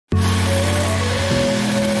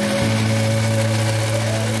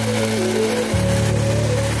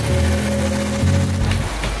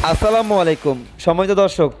আসসালামু আলাইকুম সম্মানিত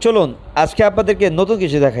দর্শক, চলুন আজকে আপনাদেরকে নতুন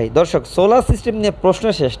কিছু দেখাই। দর্শক, সোলার সিস্টেম নিয়ে প্রশ্ন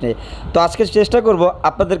শেষ নেই। তো আজকে চেষ্টা করব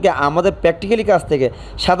আপনাদেরকে আমাদের প্র্যাকটিক্যালি কাছ থেকে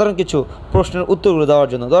সাধারণ কিছু প্রশ্নের উত্তরগুলো দেওয়ার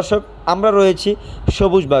জন্য। দর্শক, আমরা রয়েছি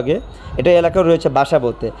সবুজবাগে, এটা এলাকায় রয়েছে বাসা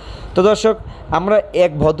বলতে। তো দর্শক, আমরা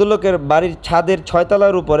এক ভদ্রলোকের বাড়ির ছাদের 6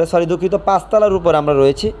 তলার উপরে, দুঃখিত 5 তলার উপরে আমরা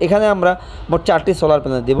রয়েছি। এখানে আমরা মোট 4টি সোলার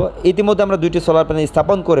প্যানেল দিব। ইতিমধ্যে আমরা 2টি সোলার প্যানেল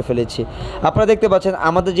স্থাপন করে ফেলেছি। আপনারা দেখতে পাচ্ছেন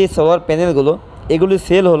আমাদের যে সোলার প্যানেলগুলো, এগুলি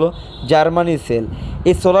সেল হলো জার্মানির সেল।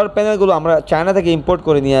 এই সোলার প্যানেলগুলো আমরা চায়না থেকে ইম্পোর্ট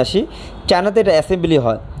করে নিয়ে আসি। চায়নাতে এটা অ্যাসেম্বলি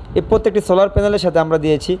হয়। এই প্রত্যেকটি সোলার প্যানেলের সাথে আমরা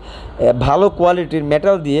দিয়েছি ভালো কোয়ালিটির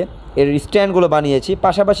মেটাল দিয়ে এর স্ট্যান্ডগুলো বানিয়েছি।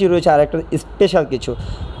 পাশাপাশি রয়েছে আরেকটা স্পেশাল কিছু,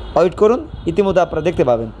 ওয়েট করুন, ইতিমধ্যে আপনারা দেখতে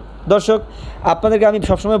পাবেন। দর্শক, আপনাদেরকে আমি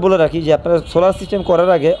সবসময় বলে রাখি যে আপনারা সোলার সিস্টেম করার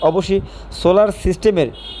আগে অবশ্যই সোলার সিস্টেমের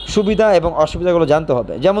সুবিধা এবং অসুবিধাগুলো জানতে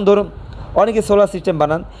হবে। যেমন ধরুন, অনেকে সোলার সিস্টেম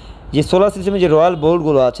বানান, যে সোলার সিস্টেমে যে রয়্যাল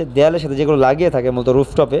বোর্ডগুলো আছে দেয়ালের সাথে যেগুলো লাগিয়ে থাকে মূলত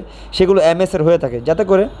রুফটপে, সেগুলো এমএসের হয়ে থাকে,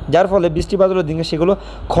 যার ফলে বৃষ্টি বাদলের দিনে সেগুলো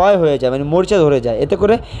ক্ষয় হয়ে যায়, মানে মরিচা ধরে যায়। এতে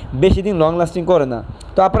করে বেশি দিন লং লাস্টিং করে না।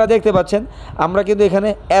 তো আপনারা দেখতে পাচ্ছেন আমরা কিন্তু এখানে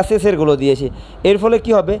এসএসেরগুলো দিয়েছি। এর ফলে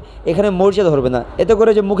কি হবে, এখানে মরিচা ধরবে না। এতে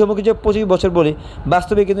করে যে মুখে মুখে যে 25 বছর বলি,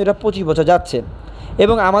 বাস্তবে কিন্তু এটা 25 বছর যাচ্ছে।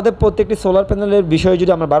 এবং আমাদের প্রত্যেকটি সোলার প্যানেলের বিষয়ে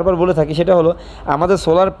যদি আমরা বারবার বলে থাকি, সেটা হলো আমাদের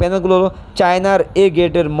সোলার প্যানেলগুলো হলো চায়নার এ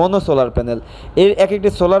গ্রেডের মনো সোলার প্যানেল। এর এক একটি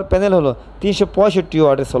সোলার প্যানেল হলো 365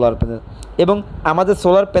 ওয়াটের সোলার প্যানেল। এবং আমাদের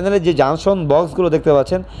সোলার প্যানেলের যে জাংশন বক্সগুলো দেখতে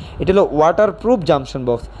পাচ্ছেন, এটা হলো ওয়াটারপ্রুফ জাংশন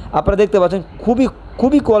বক্স। আপনারা দেখতে পাচ্ছেন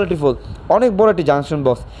খুবই কোয়ালিটিফুল, অনেক বড় একটি জাংশন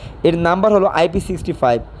বক্স। এর নাম্বার হলো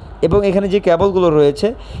IP65। এবং এখানে যে কেবলগুলো রয়েছে,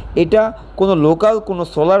 এটা কোনো লোকাল কোনো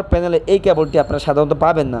সোলার প্যানেলে এই কেবলটি আপনারা সাধারণত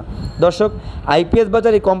পাবেন না। দর্শক, আইপিএস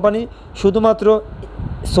বাজার এই কোম্পানি শুধুমাত্র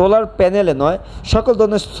সোলার প্যানেলে নয়, সকল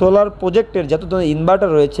ধরনের সোলার প্রজেক্টের যত ধরনের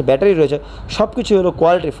ইনভার্টার রয়েছে, ব্যাটারি রয়েছে, সব কিছু হলো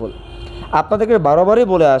কোয়ালিটিফুল। আপনাদেরকে বারবারই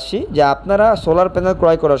বলে আসি যে আপনারা সোলার প্যানেল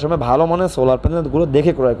ক্রয় করার সময় ভালো মানের সোলার প্যানেলগুলো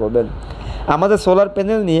দেখে ক্রয় করবেন। আমাদের সোলার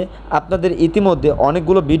প্যানেল নিয়ে আপনাদের ইতিমধ্যে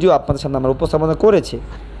অনেকগুলো ভিডিও আপনাদের সামনে আমরা উপস্থাপনা করেছি।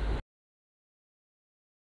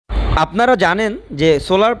 আপনারা জানেন যে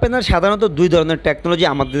সোলার প্যানেল সাধারণত 2 ধরনের টেকনোলজি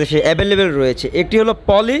আমাদের দেশে অ্যাভেলেবেল রয়েছে। একটি হলো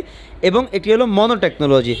পলি এবং একটি হলো মনো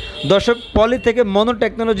টেকনোলজি। দর্শক, পলি থেকে মনো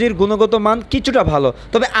টেকনোলজির গুণগত মান কিছুটা ভালো,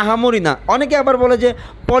 তবে আহামরি না। অনেকে আবার বলে যে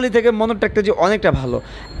পলি থেকে মনো টেকনোলজি অনেকটা ভালো।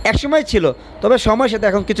 একসময় ছিল, তবে সময়ের সাথে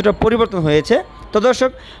এখন কিছুটা পরিবর্তন হয়েছে। তো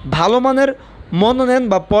দর্শক, ভালো মানের মনো নেন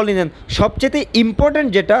বা পলি নেন, সবচেয়ে ইম্পর্ট্যান্ট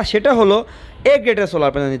সেটা হলো এ গ্রেডের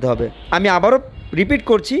সোলার প্যানেল নিতে হবে। আমি আবারও রিপিট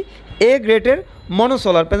করছি, এ গ্রেডের মনো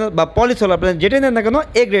সোলার প্যানেল বা পলি সোলার প্যানেল যেটাই নেন না কেন,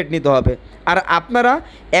 এ গ্রেড নিতে হবে। আর আপনারা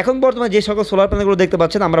এখন বর্তমানে যে সকল সোলার প্যানেলগুলো দেখতে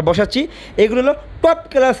পাচ্ছেন আমরা বসাচ্ছি, এগুলো হলো টপ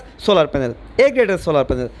ক্লাস সোলার প্যানেল, এ গ্রেডের সোলার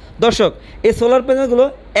প্যানেল। দর্শক, এই সোলার প্যানেলগুলো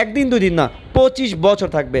একদিন 2 দিন না, 25 বছর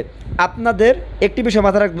থাকবে। আপনাদের একটি বিষয়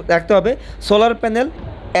মাথায় রাখতে হবে, সোলার প্যানেল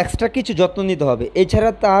এক্সট্রা কিছু যত্ন নিতে হবে।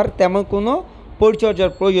 এছাড়া তার তেমন কোনো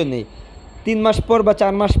পরিচর্যার প্রয়োজন নেই। 3 মাস পর বা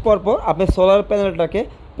 4 মাস পর আপনি সোলার প্যানেলটাকে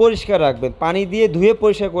পরিষ্কার রাখবেন, পানি দিয়ে ধুয়ে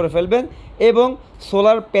পরিষ্কার করে ফেলবেন এবং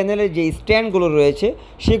সোলার প্যানেলের যে স্ট্যান্ডগুলো রয়েছে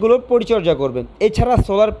সেগুলোর পরিচর্যা করবেন। এছাড়া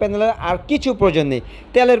সোলার প্যানেলের আর কিছু প্রয়োজন নেই,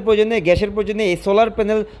 তেলের প্রয়োজন নেই, গ্যাসের প্রয়োজন নেই। এই সোলার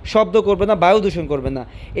প্যানেল শব্দ করবে না, বায়ু দূষণ করবে না।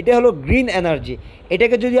 এটা হলো গ্রিন এনার্জি।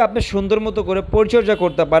 এটাকে যদি আপনি সুন্দর মতো করে পরিচর্যা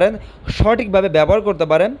করতে পারেন, সঠিকভাবে ব্যবহার করতে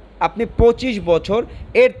পারেন, আপনি 25 বছর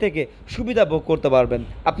এর থেকে সুবিধা ভোগ করতে পারবেন।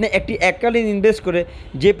 আপনি একটি এককালীন ইনভেস্ট করে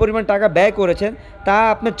যে পরিমাণ টাকা ব্যয় করেছেন, তা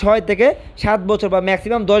আপনি 6 থেকে 7 বছর বা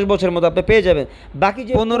ম্যাক্সিমাম 10 বছরের মতো আপনি পেয়ে যাবেন। বাকি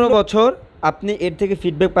যে 15 বছর আপনি এর থেকে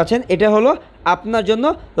ফিডব্যাক পাচ্ছেন, এটা হলো আপনার জন্য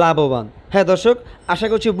লাভবান। হ্যাঁ দর্শক, আশা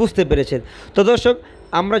করছি বুঝতে পেরেছেন। তো দর্শক,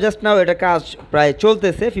 আমরা জাস্ট নাও এটা কাজ প্রায়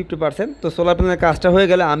চলতেছে 50%। তো সোলার প্যানেলের কাজটা হয়ে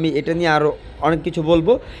গেলে আমি এটা নিয়ে আরও অনেক কিছু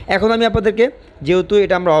বলবো। এখন আমি আপনাদেরকে, যেহেতু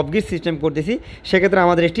এটা আমরা অফ গ্রিড সিস্টেম করতেছি, সেক্ষেত্রে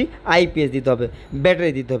আমাদের একটি আইপিএস দিতে হবে,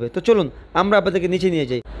 ব্যাটারি দিতে হবে। তো চলুন আমরা আপনাদেরকে নিচে নিয়ে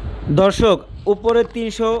যাই। দর্শক, উপরে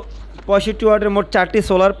 365 ওয়াটের মোট 4টি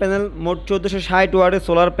সোলার প্যানেল, মোট 1460 ওয়াটের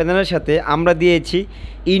সোলার প্যানেলের সাথে আমরা দিয়েছি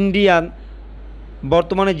ইন্ডিয়ান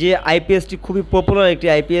বর্তমানে যে আইপিএসটি খুবই পপুলার একটি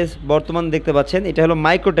আইপিএস বর্তমানে দেখতে পাচ্ছেন, এটা হলো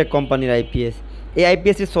মাইক্রোটেক কোম্পানির আইপিএস। এই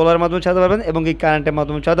আইপিএসটি সোলার মাধ্যমে চালাতে পারবেন এবং এই কারেন্টের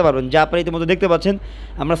মাধ্যমে চালাতে পারবেন। যা আপনারা ইতিমধ্যে দেখতে পাচ্ছেন,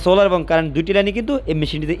 আমরা সোলার এবং কারেন্ট 2টি লাইনে কিন্তু এই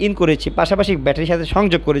মেশিনটিতে ইন করেছি, পাশাপাশি ব্যাটারির সাথে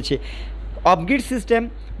সংযোগ করেছি। অফ গ্রিড সিস্টেম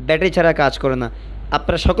ব্যাটারি ছাড়া কাজ করে না,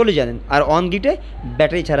 আপনারা সকলেই জানেন। আর অন গ্রিডে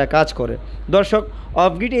ব্যাটারি ছাড়া কাজ করে। দর্শক,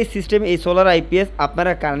 অফ গ্রিড এই সিস্টেম, এই সোলার আইপিএস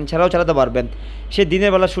আপনারা কারেন্ট ছাড়াও চালাতে পারবেন। সে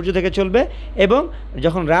দিনের বেলা সূর্য থেকে চলবে এবং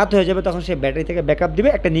যখন রাত হয়ে যাবে তখন সে ব্যাটারি থেকে ব্যাকআপ দিবে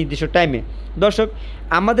একটা নির্দিষ্ট টাইমে। দর্শক,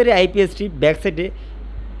 আমাদের এই আইপিএসটি ব্যাক সাইডে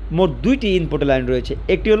মোট 2টি ইনপুট লাইন রয়েছে,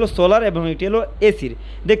 একটি হলো সোলার এবং একটি হলো এসির।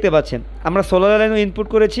 দেখতে পাচ্ছেন আমরা সোলার লাইনও ইনপুট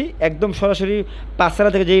করেছি, একদম সরাসরি 5 তারা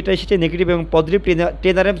থেকে যেটা এসেছে নেগেটিভ এবং পজিটিভ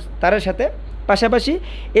 10 তারের সাথে পাশাপাশি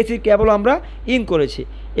এসির কেবলও আমরা ইন করেছি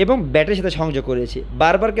এবং ব্যাটারির সাথে সংযোগ করেছি।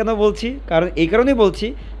 বারবার কেন বলছি, কারণ এই কারণেই বলছি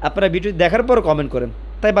আপনারা ভিডিও দেখার পর কমেন্ট করেন,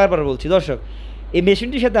 তাই বারবার বলছি। দর্শক, এই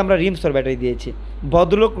মেশিনটির সাথে আমরা রিম স্টোর ব্যাটারি দিয়েছি।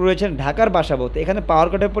 ভদ্রলোক রয়েছেন ঢাকার বাসাবোতে, এখানে পাওয়ার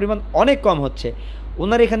কাটের পরিমাণ অনেক কম হচ্ছে।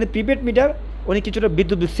 ওনার এখানে প্রিপেড মিটার, উনি কিছুটা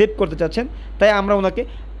বিদ্যুৎ সেভ করতে চাচ্ছেন, তাই আমরা ওনাকে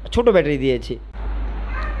ছোট ব্যাটারি দিয়েছি।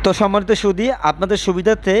 তো সম্মানিত সুধী, আপনাদের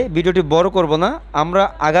সুবিধার্থে ভিডিওটি বড় করব না। আমরা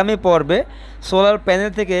আগামী পর্বে সোলার প্যানেল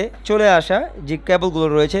থেকে চলে আসা যে কেবলগুলো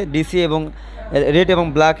রয়েছে ডিসি এবং রেড এবং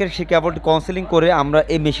ব্ল্যাকের, সেই কেবলটি কাউন্সেলিং করে আমরা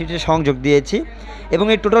এই মেশিনটির সংযোগ দিয়েছি এবং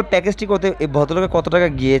এই টোটাল প্যাকেজটি করতে এই ভদ্রলোকের কত টাকা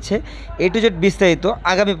গিয়েছে এ টু জেড বিস্তারিত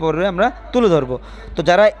আগামী পর্বে আমরা তুলে ধরবো। তো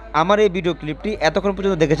যারা আমার এই ভিডিও ক্লিপটি এতক্ষণ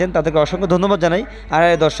পর্যন্ত দেখেছেন তাদেরকে অসংখ্য ধন্যবাদ জানাই। আর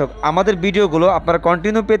দর্শক, আমাদের ভিডিওগুলো আপনারা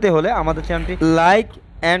কন্টিনিউ পেতে হলে আমাদের চ্যানেলটি লাইক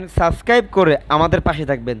অ্যান্ড সাবস্ক্রাইব করে আমাদের পাশে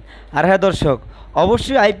থাকবেন। আর হ্যাঁ দর্শক,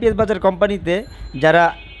 অবশ্যই আইপিএস বাজার কোম্পানিতে যারা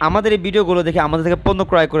আমাদের এই ভিডিওগুলো দেখে আমাদের থেকে পণ্য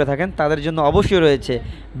ক্রয় করে থাকেন তাদের জন্য অবশ্যই রয়েছে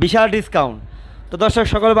বিশাল ডিসকাউন্ট। তো দর্শক,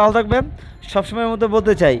 সকলে ভালো থাকবেন। সবসময়ের মতো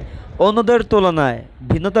বলতে চাই, অন্যদের তুলনায়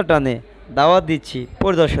ভিন্নতা টানে দাওয়াত দিচ্ছি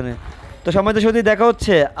পরিদর্শনে। তো সময় তো শুধু দেখা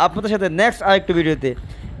হচ্ছে আপনাদের সাথে নেক্সট আরেকটু ভিডিওতে।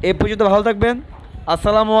 এই পর্যন্ত ভালো থাকবেন।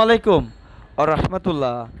 আসসালামু আলাইকুম ওয়া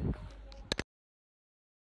রাহমাতুল্লাহ।